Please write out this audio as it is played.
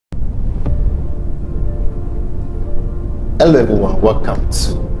Hello everyone, welcome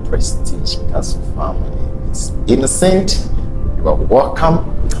to Prestige Castle Farm. My name is Innocent. You are welcome.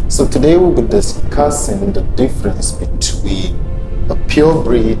 So today we'll be discussing the difference between the pure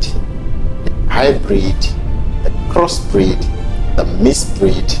breed, the hybrid, the crossbreed, the mixed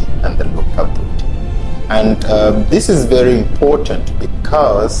breed, and the local breed. And this is very important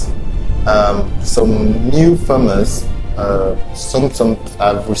because some new farmers,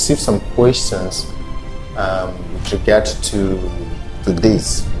 I've received some questions with regard to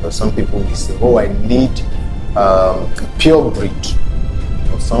this. Some people will say, oh, I need a pure breed.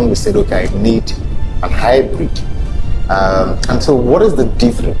 Or some will say, okay, I need a hybrid. And so what is the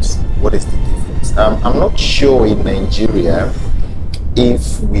difference? What is the difference? I'm not sure in Nigeria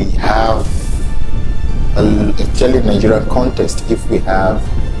if we have, actually in Nigerian context, if we have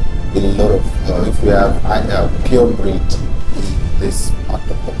a lot of, if we have a pure breed in this part of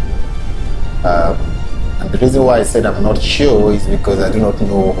the world. And the reason why I said I'm not sure is because I do not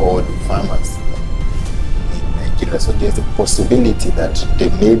know all the farmers in Nigeria. So there's a possibility that there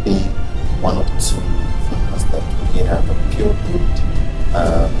may be one or two farmers that may have a pure breed,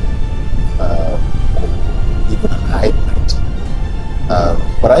 or even a hybrid.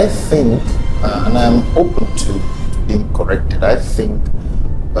 But I think, and I'm open to being corrected, I think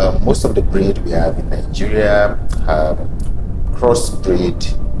most of the breed we have in Nigeria have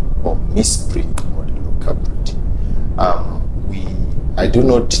crossbreed or misbreed or the local breed. I do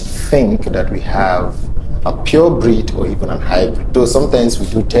not think that we have a pure breed or even a hybrid. Though sometimes we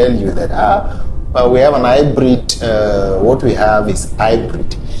do tell you that we have an hybrid. What we have is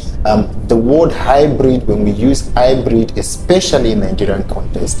hybrid. The word hybrid, when we use hybrid, especially in Nigerian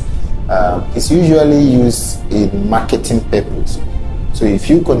context, is usually used in marketing purpose. So if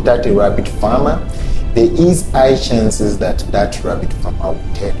you contact a rabbit farmer, there is high chances that that rabbit farmer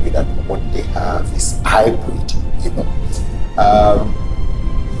will tell you that what they have is hybrid, you know.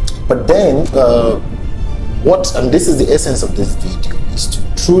 But then, and this is the essence of this video, is to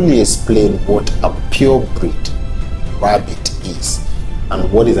truly explain what a pure breed rabbit is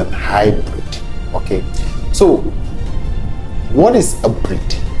and what is a hybrid. Okay, so what is a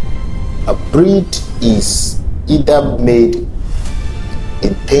breed? A breed is either made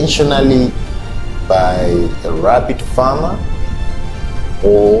intentionally by a rabbit farmer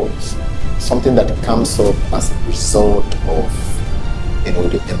or something that comes up as a result of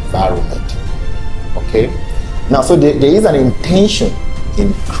the environment. Okay, now so there is an intention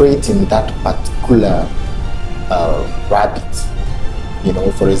in creating that particular rabbit.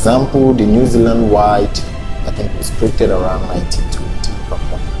 For example, the New Zealand white, I think, was created around 1920, if I'm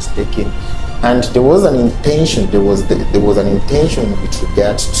not mistaken, and there was an intention. There was an intention with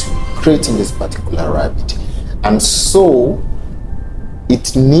regards to creating this particular rabbit, and so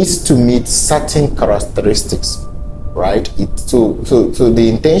it needs to meet certain characteristics, right? So the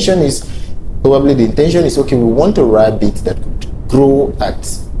intention is okay, we want a rabbit that could grow at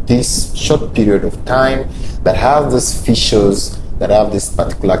this short period of time, that have these features, that have these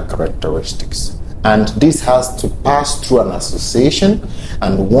particular characteristics. And this has to pass through an association,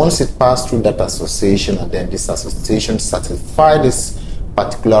 and once it passes through that association, and then this association certifies this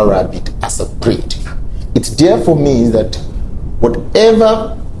particular rabbit as a breed, it therefore means that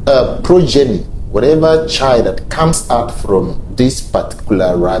whatever progeny, whatever child that comes out from this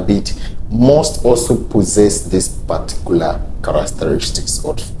particular rabbit must also possess this particular characteristics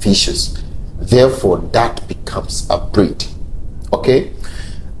or features. Therefore, that becomes a breed. Okay?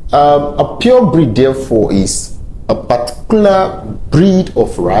 A pure breed, therefore, is a particular breed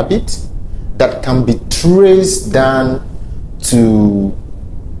of rabbit that can be traced down to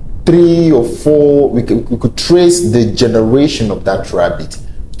 3 or 4. We could trace the generation of that rabbit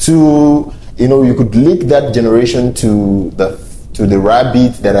to, you could link that generation to the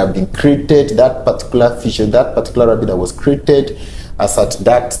rabbit that have been created, that particular feature, that particular rabbit that was created as at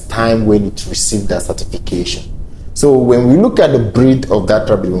that time when it received that certification. So when we look at the breed of that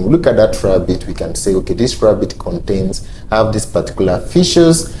rabbit, when we look at that rabbit, we can say, okay, this rabbit have these particular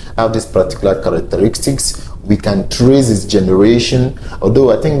features, have these particular characteristics. We can trace its generation,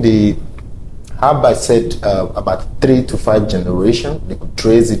 although I think the Harvard said about 3 to 5 generations. They could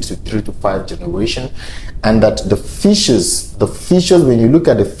trace it to 3 to 5 generations, and that the features, when you look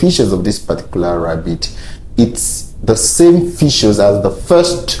at the features of this particular rabbit, it's the same features as the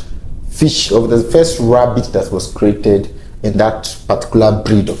first rabbit that was created in that particular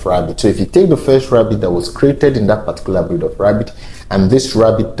breed of rabbit. So if you take the first rabbit that was created in that particular breed of rabbit and this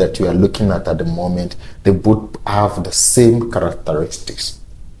rabbit that you are looking at the moment, they both have the same characteristics.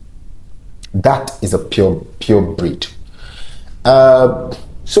 That is a pure breed.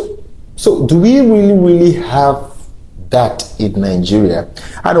 So do we really have that in Nigeria?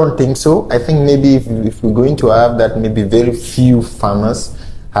 I don't think so. I think maybe if we're going to have that, maybe very few farmers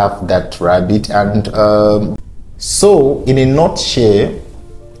have that rabbit. And so in a nutshell,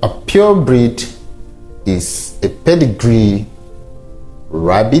 a pure breed is a pedigree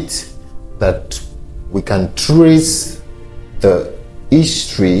rabbit that we can trace the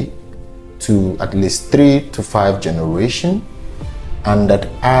history to at least 3 to 5 generations, and that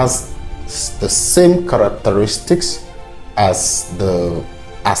has the same characteristics as that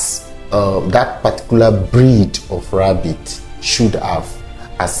particular breed of rabbit should have,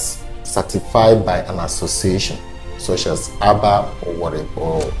 as certified by an association such as ABA or whatever,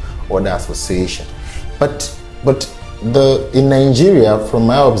 or other association. But in Nigeria, from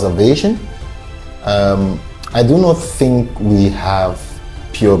my observation, I do not think we have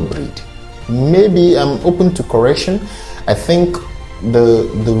pure breed. Maybe I'm open to correction. I think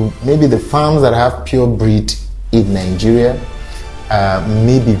maybe the farms that have pure breed in Nigeria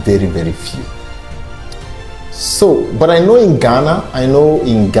may be very, very few. So, but I know in Ghana,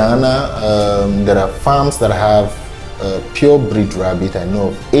 there are farms that have pure breed rabbit. I know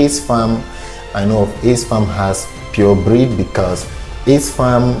of Ace Farm. I know of Ace Farm has pure breed, because Ace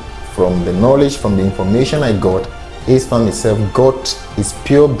Farm, from the knowledge, from the information I got, Ace Farm itself got his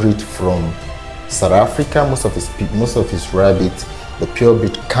pure breed from South Africa. Most of his rabbits, the pure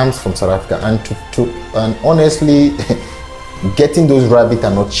breed comes from South Africa, and honestly, getting those rabbits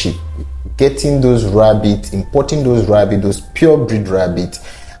are not cheap. Getting those rabbits, importing those rabbits, those pure breed rabbits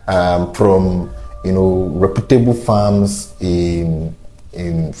from reputable farms in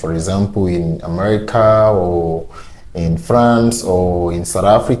for example in America or in France or in South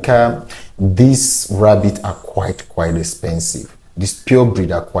Africa, these rabbits are quite expensive. These pure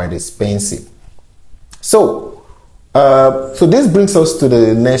breed are quite expensive. So this brings us to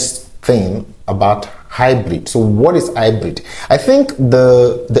the next thing about hybrid. So what is hybrid? I think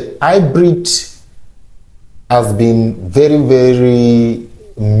the hybrid has been very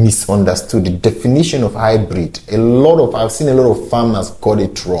misunderstood. The definition of hybrid, I've seen a lot of farmers got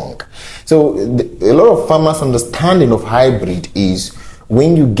it wrong. So a lot of farmers' understanding of hybrid is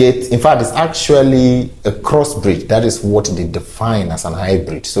when you get, in fact, it's actually a crossbreed. That is what they define as an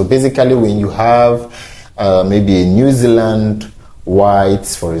hybrid. So basically, when you have maybe a New Zealand white,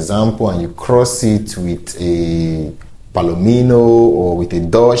 for example, and you cross it with a Palomino or with a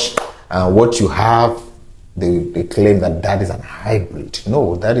Dutch, and what you have, they claim that is an hybrid.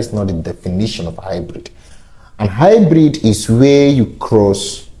 No, that is not the definition of hybrid. An hybrid is where you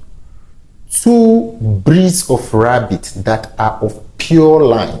cross two breeds of rabbit that are of pure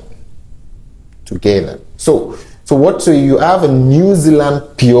line together. So you have a New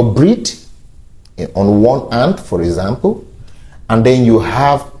Zealand pure breed on one hand, for example, and then you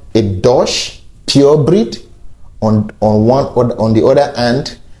have a Dutch pure breed on the other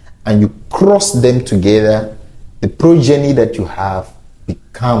hand, and you cross them together, the progeny that you have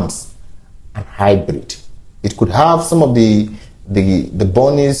becomes a hybrid. It could have some of the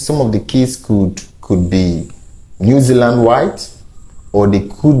bunnies, some of the kids could be New Zealand white, or they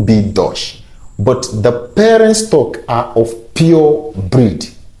could be Dutch, but the parent stock are of pure breed.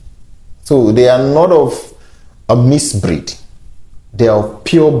 So they are not of a misbreed. They are of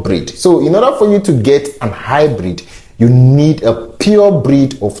pure breed. So in order for you to get an hybrid, you need a pure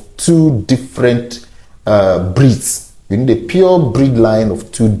breed of two different breeds. You need a pure breed line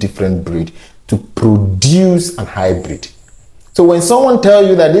of two different breeds to produce an hybrid. So when someone tells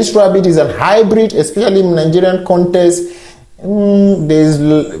you that this rabbit is a hybrid, especially in Nigerian context, there's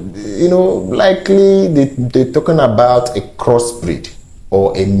likely they're talking about a crossbreed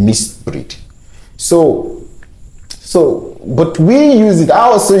or a mixed breed. But we use it. I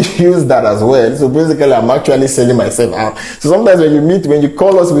also use that as well. So basically, I'm actually selling myself out. So sometimes when you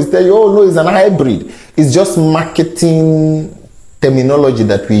call us, we tell you, oh no, it's an hybrid. It's just marketing terminology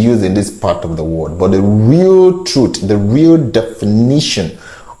that we use in this part of the world. But the real truth, the real definition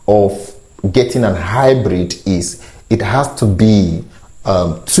of getting an hybrid is it has to be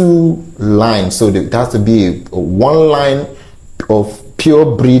two lines. So it has to be one line of pure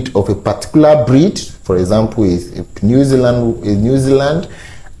breed of a particular breed. For example, is New Zealand,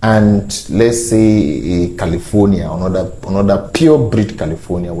 and let's say a California, another pure breed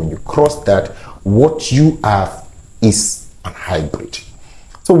California. When you cross that, what you have is a hybrid.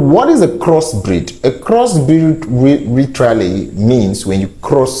 So what is a crossbreed? A crossbreed literally means when you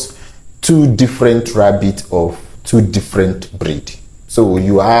cross two different rabbits of two different breed. So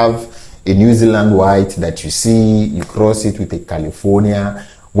you have a New Zealand white that you see, you cross it with a California,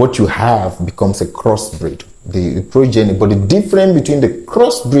 what you have becomes a crossbreed, the progeny. But the difference between the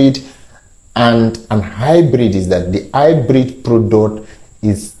crossbreed And an hybrid is that the hybrid product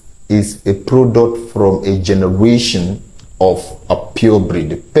is a product from a generation of a pure breed.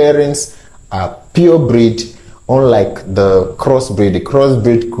 The parents are pure breed, unlike the crossbreed. The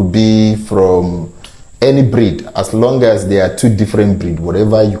crossbreed could be from any breed, as long as they are two different breed.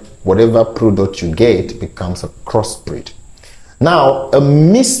 Whatever product you get becomes a crossbreed. Now, a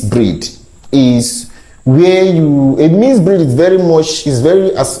mixed breed is where a mixed breed is very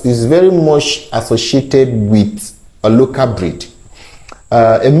much associated with a local breed.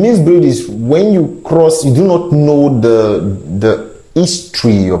 A mixed breed is when you cross, you do not know the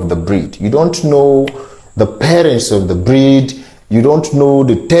history of the breed. You don't know the parents of the breed. You don't know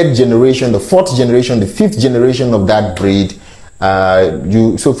the third generation, the fourth generation, the fifth generation of that breed.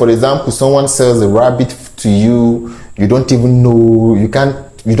 So for example, someone sells a rabbit to you. You don't even know. You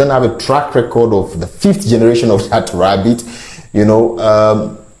don't have a track record of the fifth generation of that rabbit,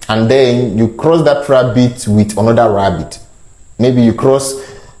 and then you cross that rabbit with another rabbit. Maybe you cross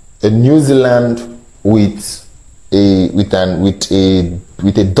a New Zealand with a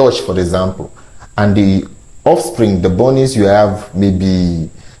Dutch, for example, and the offspring, the bunnies you have, may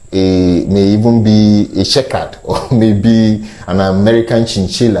even be a shepherd or maybe an American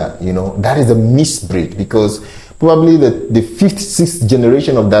chinchilla. That is a mixed breed, because probably the fifth, sixth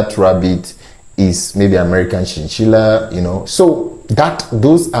generation of that rabbit is maybe American chinchilla, So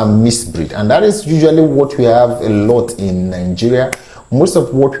those are mixed breed, and that is usually what we have a lot in Nigeria. Most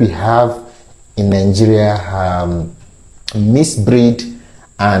of what we have in Nigeria are mixed breed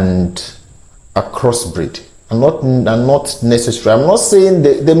and a crossbreed. And not necessary. I'm not saying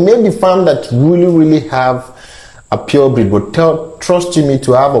there may be farms that really have a pure breed, but trust me,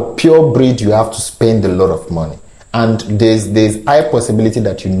 to have a pure breed, you have to spend a lot of money. And there's high possibility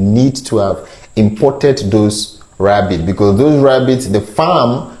that you need to have imported those rabbits, because those rabbits, the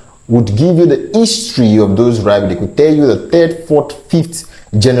farm would give you the history of those rabbits. They could tell you the third, fourth, fifth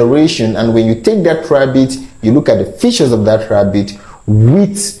generation, and when you take that rabbit, you look at the features of that rabbit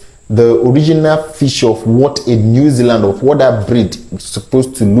with the original feature of what a New Zealand, of what that breed is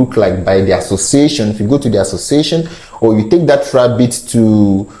supposed to look like by the association. If you go to the association, or you take that rabbit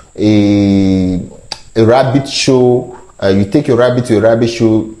to a rabbit show, you take your rabbit to a rabbit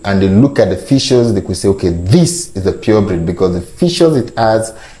show and they look at the features, they could say, okay, this is a pure breed, because the features it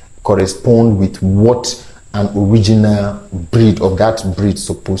has correspond with what an original breed of that breed is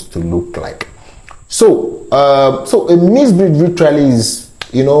supposed to look like. So a mixed breed literally is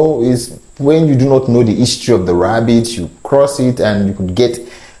when you do not know the history of the rabbit, you cross it and you could get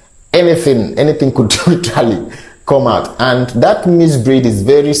anything could literally come out. And that mixed breed is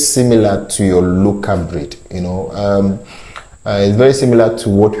very similar to your local breed, it's very similar to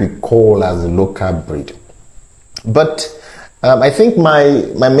what we call as a local breed. But I think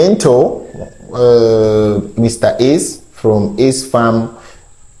my mentor, Mr. Ace from Ace Farm,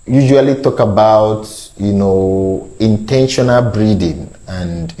 usually talk about intentional breeding,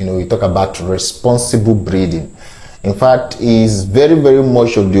 and we talk about responsible breeding. In fact, he's very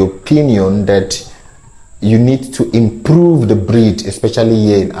much of the opinion that you need to improve the breed, especially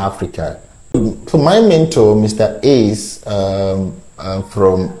here in Africa. So my mentor, Mr. Ace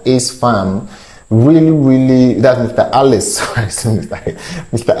from Ace Farm, really, that's Mr. Alice, sorry,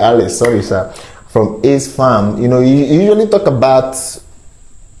 Mr. Alice, sorry sir, from Ace Farm, he usually talk about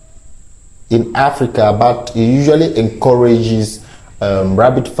in Africa, he usually encourages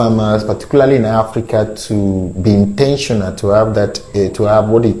rabbit farmers, particularly in Africa, to be intentional, to have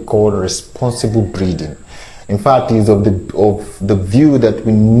what he called responsible breeding. In fact, he's of the view that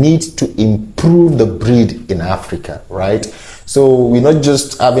we need to improve the breed in Africa, right? So we're not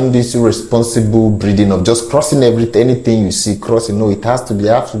just having this responsible breeding of just crossing anything you see crossing. No, it has to be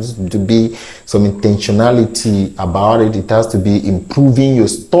some intentionality about it. It has to be improving your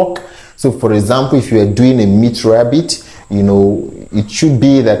stock. So for example, if you are doing a meat rabbit, it should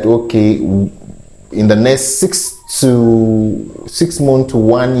be that, okay, in the next 6 months to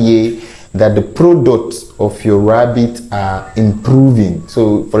 1 year, that the products of your rabbit are improving.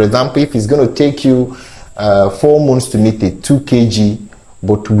 So for example, if it's going to take you 4 months to meet a 2 kg,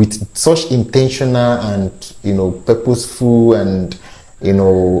 but with such intentional and purposeful and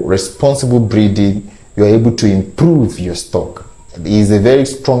responsible breeding, you are able to improve your stock. He is a very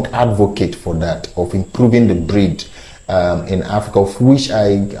strong advocate for that, of improving the breed in Africa, of which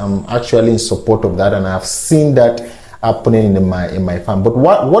I am actually in support of that, and I've seen that happening in my farm. But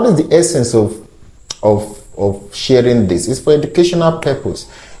what is the essence of sharing this? It's for educational purpose.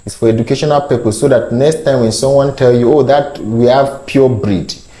 It's for educational purpose, so that next time when someone tell you, oh, that we have pure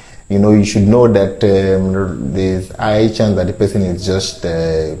breed, you should know that there's a high chance that the person is just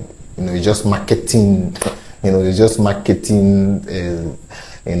it's just marketing, it's just marketing,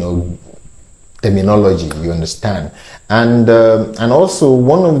 terminology, you understand. And also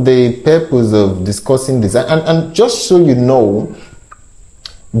one of the purpose of discussing this, and just so you know,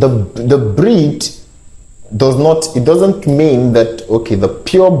 the breed doesn't mean that, okay, the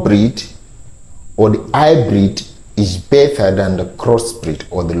pure breed or the hybrid is better than the crossbreed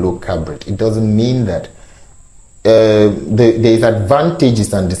or the local breed. It doesn't mean that. There is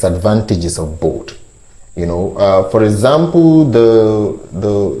advantages and disadvantages of both. For example,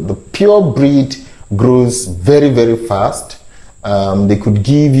 the pure breed grows very, very fast. They could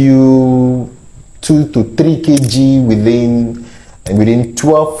give you 2 to 3 kg within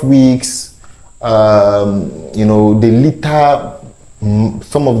 12 weeks. They litter,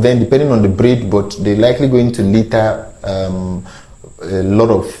 some of them depending on the breed, but they're likely going to litter a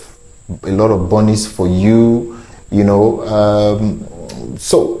lot of bunnies for you.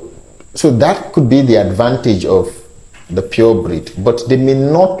 So that could be the advantage of the pure breed, but they may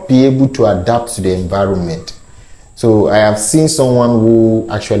not be able to adapt to the environment. So I have seen someone who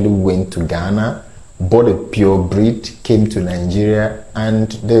actually went to Ghana, bought a pure breed, came to Nigeria,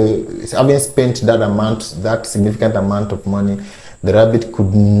 and having spent that significant amount of money, the rabbit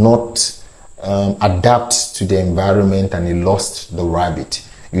could not adapt to the environment, and he lost the rabbit.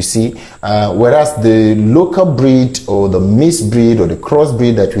 You see, whereas the local breed or the mixed breed or the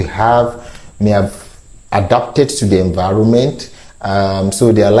crossbreed that we have may have adapted to the environment,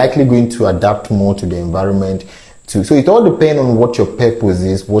 so they are likely going to adapt more to the environment too. So it all depends on what your purpose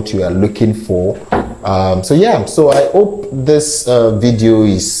is, what you are looking for. So I hope this video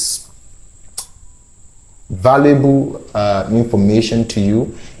is valuable information to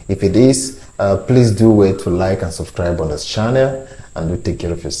you. If it is, please do wait to like and subscribe on this channel, and do take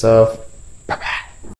care of yourself. Bye bye.